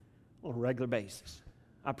on a regular basis.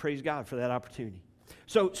 I praise God for that opportunity.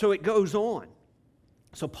 So it goes on.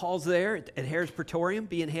 So Paul's there at Herod's Praetorium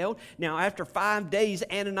being held. Now, after 5 days,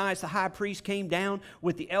 Ananias the high priest came down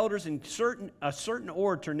with the elders and a certain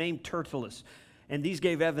orator named Tertullus. And these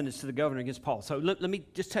gave evidence to the governor against Paul. So let me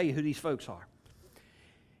just tell you who these folks are.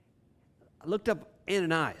 I looked up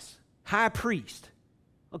Ananias, high priest.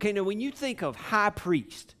 Okay, now when you think of high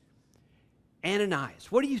priest,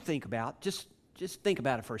 Ananias, what do you think about? Just think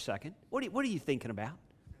about it for a second. What are you thinking about?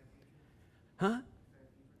 Huh?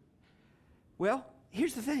 Well,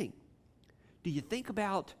 here's the thing. Do you think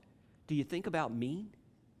about mean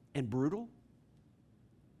and brutal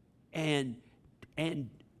and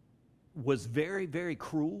was very, very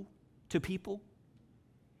cruel to people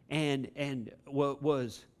and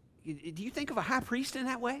was, do you think of a high priest in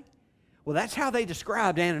that way? Well, that's how they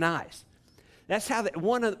described Ananias. That's how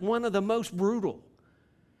one of the most brutal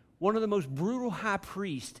high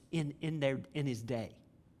priests in his day.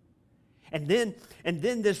 And then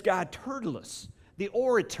this guy Tertullus, the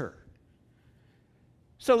orator.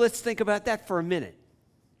 So let's think about that for a minute.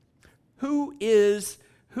 Who is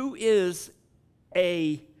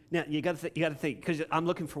a now you got to think, because I'm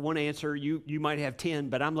looking for one answer. You might have 10,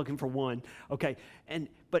 but I'm looking for one. Okay,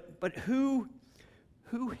 but who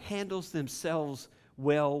handles themselves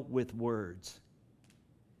well with words?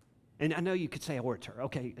 And I know you could say orator.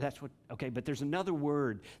 Okay, but there's another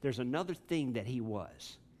word. There's another thing that he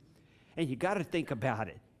was, and you got to think about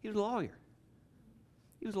it. He was a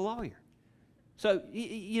lawyer. So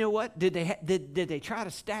you know what? Did they try to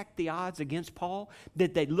stack the odds against Paul?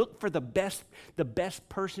 Did they look for the best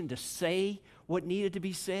person to say what needed to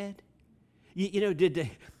be said? Did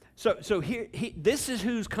they? So here, this is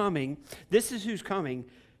who's coming. This is who's coming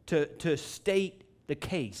to state the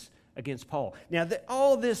case against Paul. Now,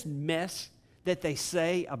 all this mess that they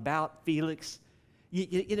say about Felix,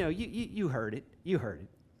 you heard it. You heard it,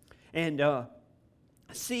 and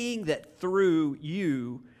seeing that through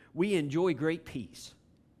you we enjoy great peace,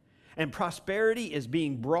 and prosperity is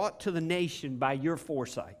being brought to the nation by your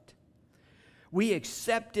foresight. We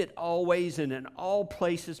accept it always and in all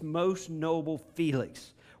places, most noble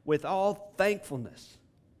Felix, with all thankfulness.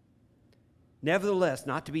 Nevertheless,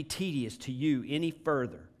 not to be tedious to you any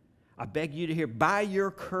further, I beg you to hear by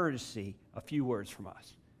your courtesy a few words from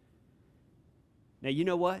us. Now, you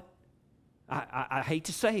know what? I hate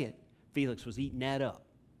to say it, Felix was eating that up.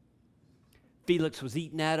 Felix was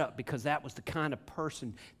eating that up because that was the kind of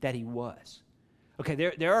person that he was. Okay,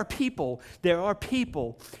 there are people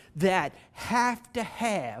that have to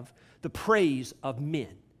have the praise of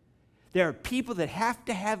men. There are people that have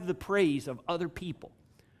to have the praise of other people.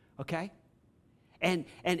 Okay? And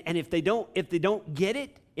if they don't get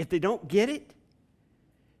it,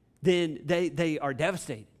 then they are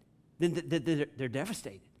devastated. Then they're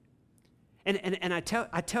devastated. And I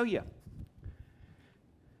tell you,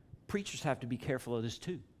 preachers have to be careful of this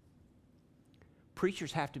too.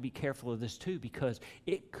 Preachers have to be careful of this too, because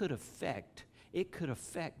it could affect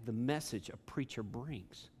the message a preacher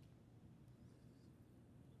brings.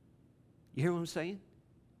 You hear what I'm saying?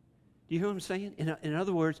 Do you hear what I'm saying? In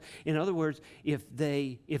other words, if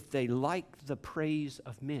they like the praise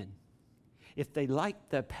of men, if they like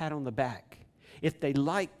the pat on the back, if they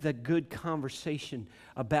like the good conversation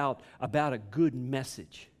about a good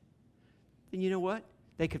message, then you know what?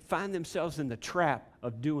 They could find themselves in the trap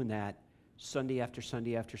of doing that Sunday after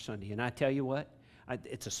Sunday after Sunday. And I tell you what,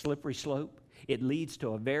 it's a slippery slope. It leads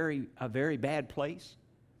to a very bad place.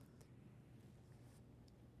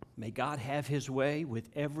 May God have his way with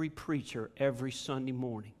every preacher every Sunday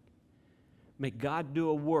morning. May God do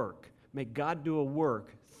a work. May God do a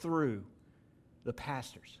work through the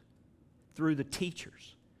pastors, through the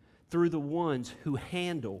teachers, through the ones who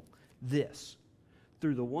handle this.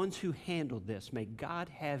 Through the ones who handle this. May God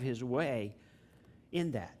have his way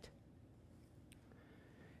in that.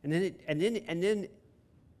 And then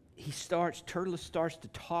Tertullus starts to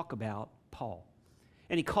talk about Paul.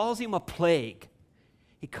 And he calls him a plague.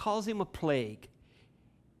 He calls him a plague.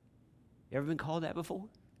 You ever been called that before?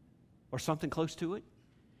 Or something close to it?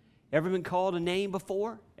 Ever been called a name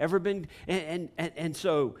before? Ever been and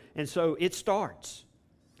so it starts.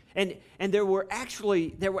 And there were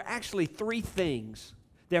actually three things.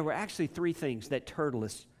 There were actually three things that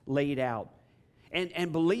Tertullus laid out.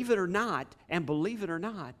 And believe it or not,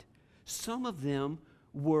 some of them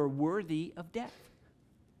were worthy of death.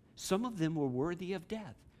 Some of them were worthy of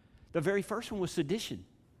death. The very first one was sedition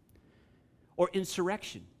or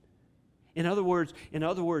insurrection. In other words,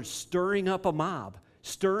 stirring up a mob,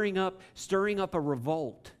 stirring up a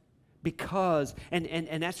revolt, because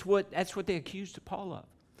and that's what they accused Paul of.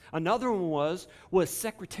 Another one was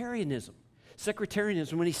sectarianism.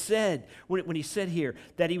 Sectarianism, when he said here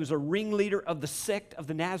that he was a ringleader of the sect of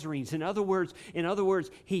the Nazarenes. In other words,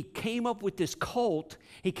 he came up with this cult.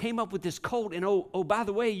 And by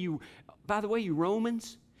the way, you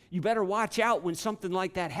Romans, you better watch out when something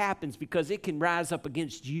like that happens, because it can rise up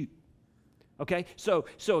against you. Okay, so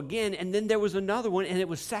again, and then there was another one, and it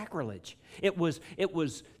was sacrilege. It was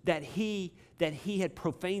that he had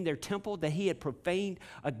profaned their temple, that he had profaned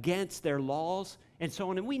against their laws, and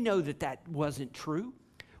so on. And we know that wasn't true.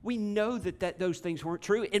 We know that those things weren't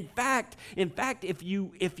true. In fact, if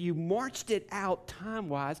you marched it out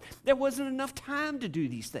time-wise, there wasn't enough time to do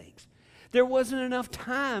these things. There wasn't enough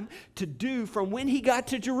time to do from when he got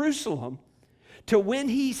to Jerusalem to when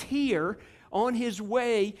he's here on his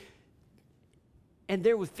way and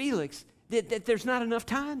there with Felix, that there's not enough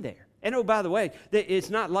time there. And oh, by the way, it's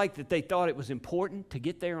not like that they thought it was important to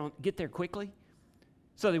get there quickly.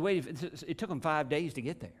 So they waited. It took them 5 days to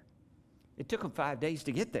get there. It took them 5 days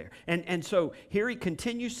to get there. And so here he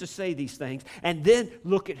continues to say these things, and then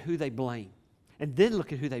look at who they blame.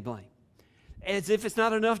 As if it's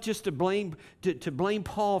not enough just to blame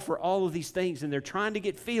Paul for all of these things, and they're trying to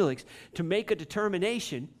get Felix to make a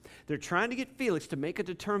determination. They're trying to get Felix to make a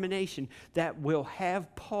determination that will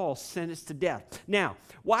have Paul sentenced to death. Now,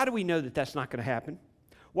 why do we know that that's not going to happen?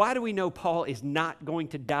 Why do we know Paul is not going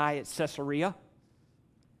to die at Caesarea?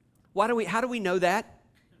 How do we know that?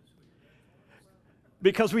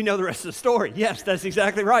 Because we know the rest of the story. Yes, that's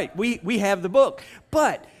exactly right. We have the book.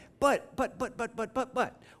 But,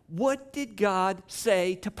 what did God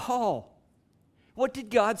say to Paul? What did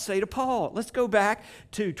God say to Paul? Let's go back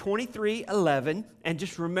to 23:11 and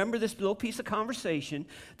just remember this little piece of conversation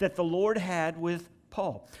that the Lord had with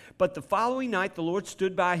Paul. But the following night the Lord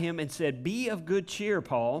stood by him and said, "Be of good cheer,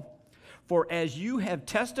 Paul, for as you have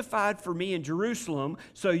testified for me in Jerusalem,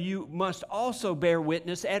 so you must also bear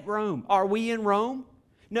witness at Rome." Are we in Rome?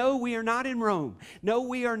 No, we are not in Rome. No,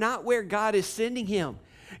 we are not where God is sending him.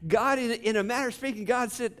 God, in a matter of speaking,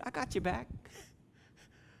 God said, "I got your back.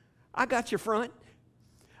 I got your front.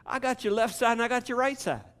 I got your left side and I got your right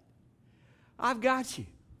side. I've got you.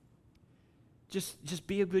 Just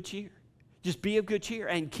be of good cheer. Just be of good cheer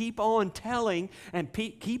and keep on telling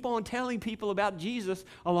people about Jesus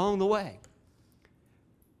along the way.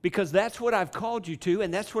 Because that's what I've called you to,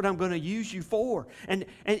 and that's what I'm going to use you for." And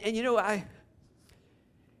you know,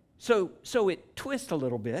 so it twists a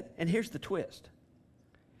little bit, and here's the twist.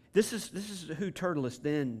 This is who Tertullus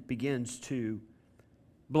then begins to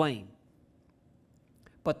blame.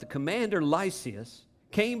 "But the commander Lysias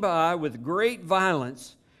came by with great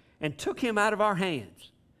violence and took him out of our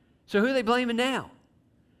hands." So who are they blaming now?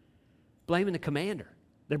 Blaming the commander.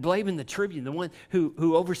 They're blaming the tribune, the one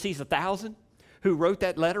who oversees 1,000, who wrote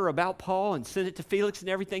that letter about Paul and sent it to Felix and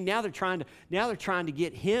everything. Now they're trying to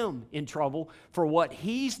get him in trouble for what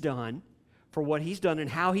he's done, and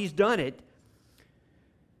how he's done it.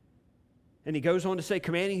 And he goes on to say,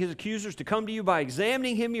 commanding his accusers to come to you by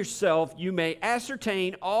examining him yourself, you may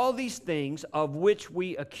ascertain all these things of which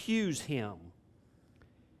we accuse him.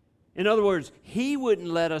 In other words, he wouldn't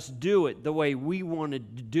let us do it the way we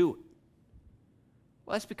wanted to do it.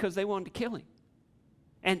 Well, that's because they wanted to kill him.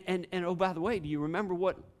 And oh, by the way, do you remember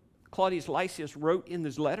what Claudius Lysias wrote in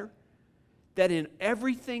this letter? That in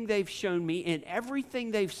everything they've shown me, in everything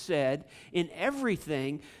they've said, in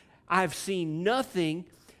everything, I've seen nothing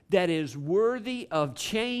that is worthy of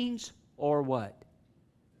chains or what?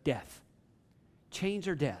 Death. Chains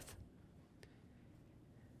or death.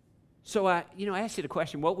 So I asked you the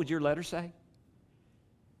question, what would your letter say?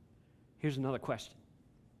 Here's another question.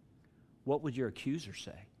 What would your accuser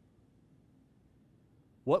say?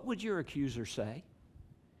 What would your accuser say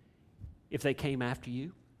if they came after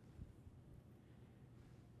you?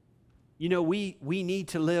 You know, we need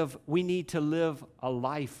to live a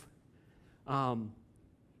life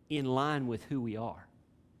in line with who we are.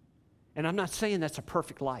 And I'm not saying that's a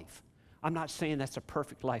perfect life. I'm not saying that's a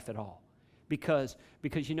perfect life at all. Because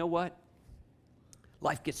you know what?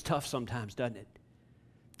 Life gets tough sometimes, doesn't it?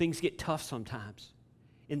 Things get tough sometimes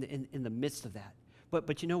in the midst of that.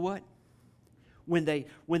 But you know what? When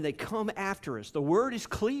they come after us, the word is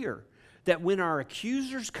clear that when our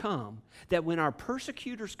accusers come, that when our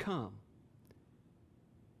persecutors come,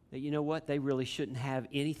 that you know what? They really shouldn't have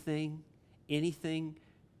anything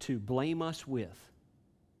to blame us with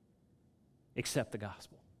except the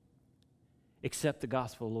gospel. Except the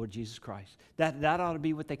gospel of Lord Jesus Christ. That ought to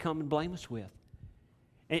be what they come and blame us with.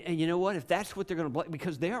 And you know what? If that's what they're going to blame,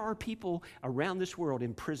 because there are people around this world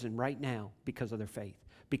in prison right now because of their faith,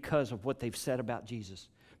 because of what they've said about Jesus,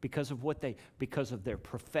 because of their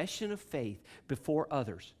profession of faith before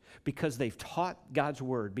others, because they've taught God's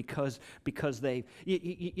word, because they,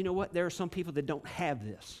 you know what? There are some people that don't have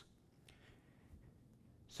this.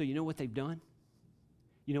 So you know what they've done?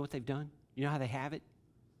 You know what they've done? You know how they have it?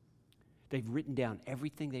 They've written down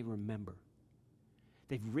everything they remember.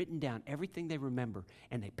 They've written down everything they remember,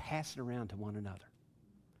 and they pass it around to one another.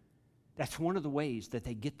 That's one of the ways that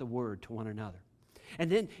they get the word to one another. And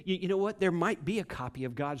then, you know what? There might be a copy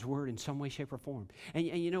of God's word in some way, shape, or form. And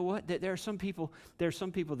you know what? There are some people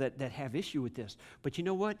that have issue with this. But you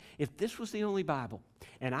know what? If this was the only Bible,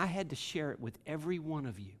 and I had to share it with every one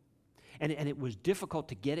of you, and it was difficult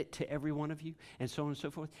to get it to every one of you, and so on and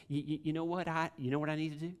so forth, you know what I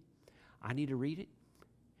need to do? I need to read it,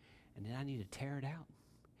 and then I need to tear it out,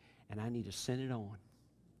 and I need to send it on.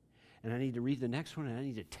 And I need to read the next one, and I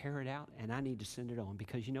need to tear it out, and I need to send it on.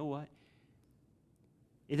 Because you know what?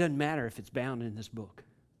 It doesn't matter if it's bound in this book.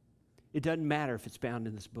 It doesn't matter if it's bound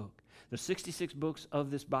in this book. The 66 books of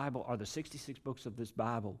this Bible are the 66 books of this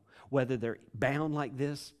Bible, whether they're bound like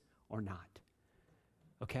this or not.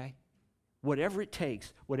 Okay? Whatever it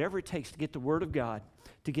takes to get the Word of God,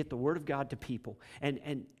 to people.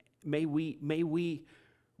 And may we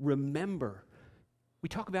remember. We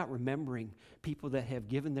talk about remembering people that have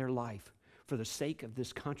given their life for the sake of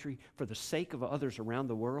this country, for the sake of others around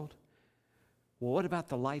the world. Well, what about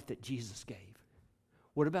the life that Jesus gave?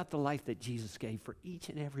 What about the life that Jesus gave for each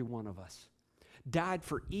and every one of us? Died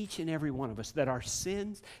for each and every one of us, that our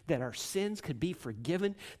sins could be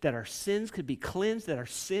forgiven, that our sins could be cleansed, that our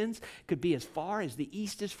sins could be as far as the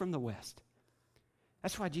east is from the west.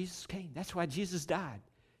 That's why Jesus came. That's why Jesus died.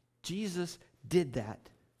 Jesus did that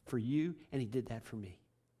for you, and he did that for me.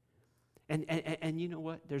 And you know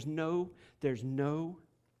what? There's no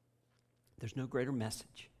greater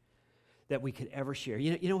message that we could ever share.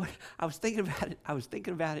 You know what? I was thinking about it. I've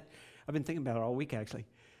been thinking about it all week, actually.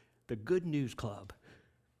 The Good News Club.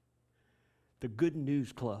 The Good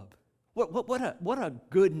News Club. What a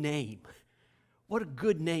good name. What a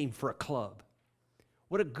good name for a club.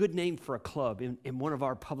 What a good name for a club in one of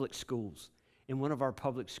our public schools. In one of our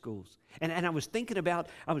public schools. And I was thinking about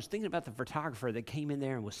the photographer that came in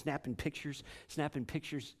there and was snapping pictures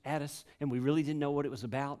at us, and we really didn't know what it was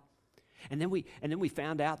about. And then we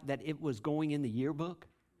found out that it was going in the yearbook.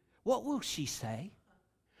 What will she say?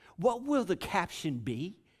 What will the caption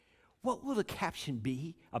be? What will the caption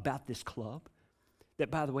be about this club?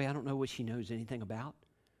 That, by the way, I don't know what she knows anything about.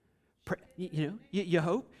 You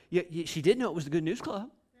hope? She did know it was the Good News Club.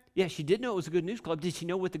 Yeah, she did know it was the Good News Club. Did she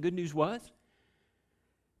know what the good news was?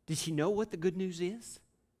 Did she know what the good news is?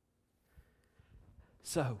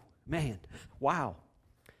 So, man, wow.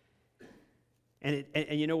 And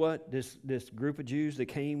you know what? This group of Jews that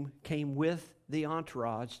came with the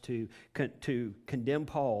entourage to condemn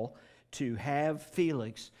Paul, to have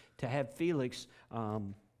Felix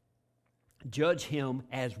judge him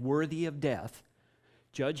as worthy of death,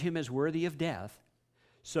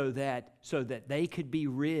 so that they could be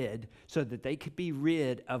rid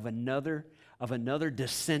of another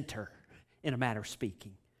dissenter, in a matter of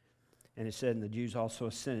speaking. And it said, and the Jews also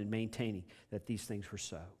assented, maintaining that these things were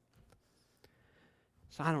so.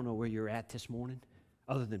 So I don't know where you're at this morning,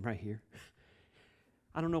 other than right here.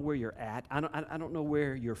 I don't know where you're at. I don't know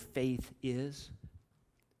where your faith is.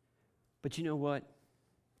 But you know what?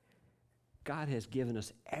 God has given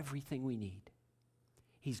us everything we need.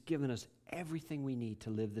 He's given us everything we need to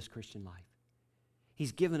live this Christian life.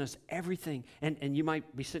 He's given us everything. And you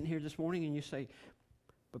might be sitting here this morning and you say,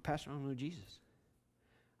 but Pastor, I don't know Jesus.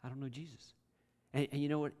 I don't know Jesus. And you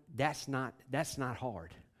know what? That's not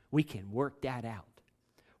hard. We can work that out.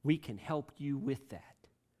 We can help you with that.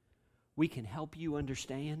 We can help you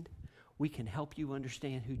understand. We can help you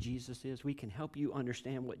understand who Jesus is. We can help you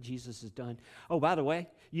understand what Jesus has done. Oh, by the way,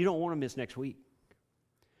 you don't want to miss next week.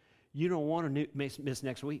 You don't want to miss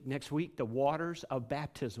next week. Next week, the waters of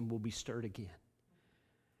baptism will be stirred again.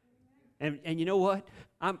 And you know what?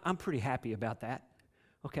 I'm pretty happy about that.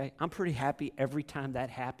 Okay? I'm pretty happy every time that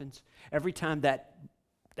happens. Every time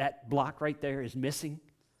that block right there is missing,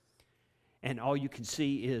 and all you can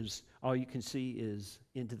see is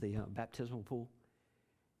into the baptismal pool.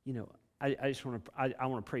 You know, I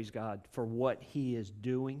want to praise God for what He is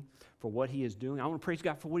doing. I want to praise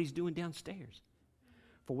God for what He's doing downstairs.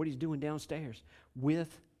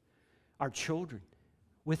 With our children.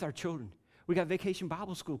 We got Vacation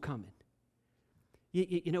Bible School coming.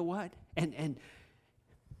 You know what? And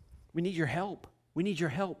we need your help.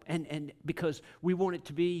 And because we want it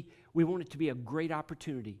to be a great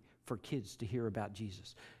opportunity for kids to hear about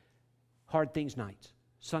Jesus. Hard Things nights,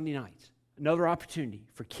 Sunday nights, another opportunity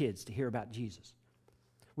for kids to hear about Jesus.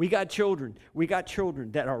 We got children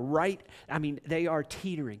that are right, they are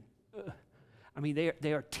teetering.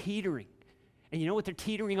 They are teetering. And you know what they're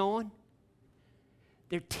teetering on?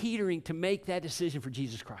 They're teetering to make that decision for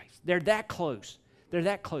Jesus Christ. They're that close.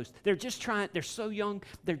 They're just trying, they're so young,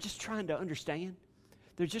 they're just trying to understand.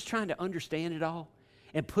 They're just trying to understand it all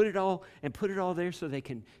and put it all there so they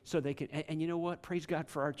can, and you know what? Praise God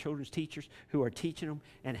for our children's teachers who are teaching them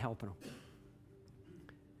and helping them.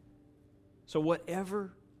 So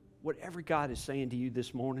whatever God is saying to you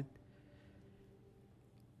this morning,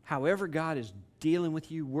 however God is dealing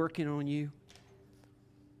with you, working on you,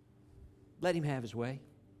 let Him have His way.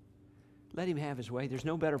 Let Him have His way. There's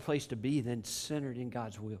no better place to be than centered in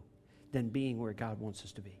God's will, than being where God wants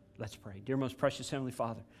us to be. Let's pray. Dear most precious Heavenly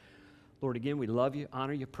Father, Lord, again, we love You,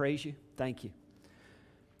 honor You, praise You. Thank You.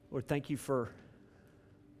 Lord, thank you for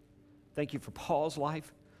Paul's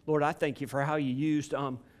life. Lord, I thank You for how You used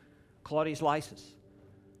Claudius Lysis.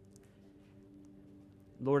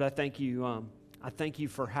 Lord, I thank You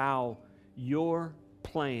for how Your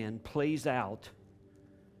plan plays out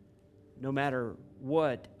no matter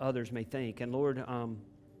what others may think. And Lord,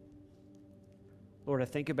 I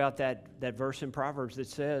think about that verse in Proverbs that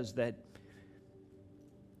says that,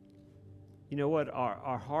 you know what,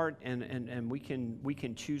 our heart and we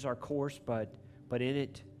can choose our course, but in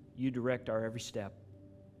it You direct our every step.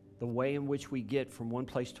 The way in which we get from one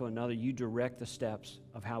place to another, You direct the steps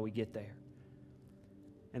of how we get there.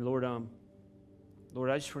 And Lord, I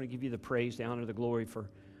just want to give You the praise, the honor, the glory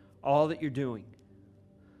for all that You're doing.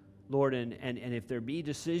 Lord, and if there be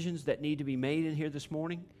decisions that need to be made in here this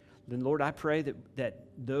morning, then Lord, I pray that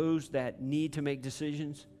those that need to make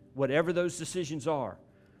decisions, whatever those decisions are,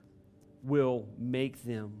 will make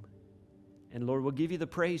them. And Lord, we'll give You the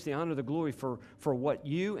praise, the honor, the glory for what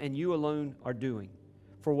You and You alone are doing,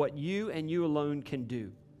 for what You and You alone can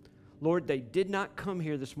do. Lord, they did not come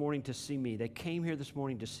here this morning to see me. They came here this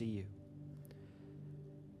morning to see You.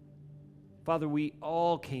 Father, we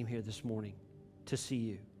all came here this morning to see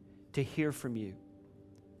You, to hear from You.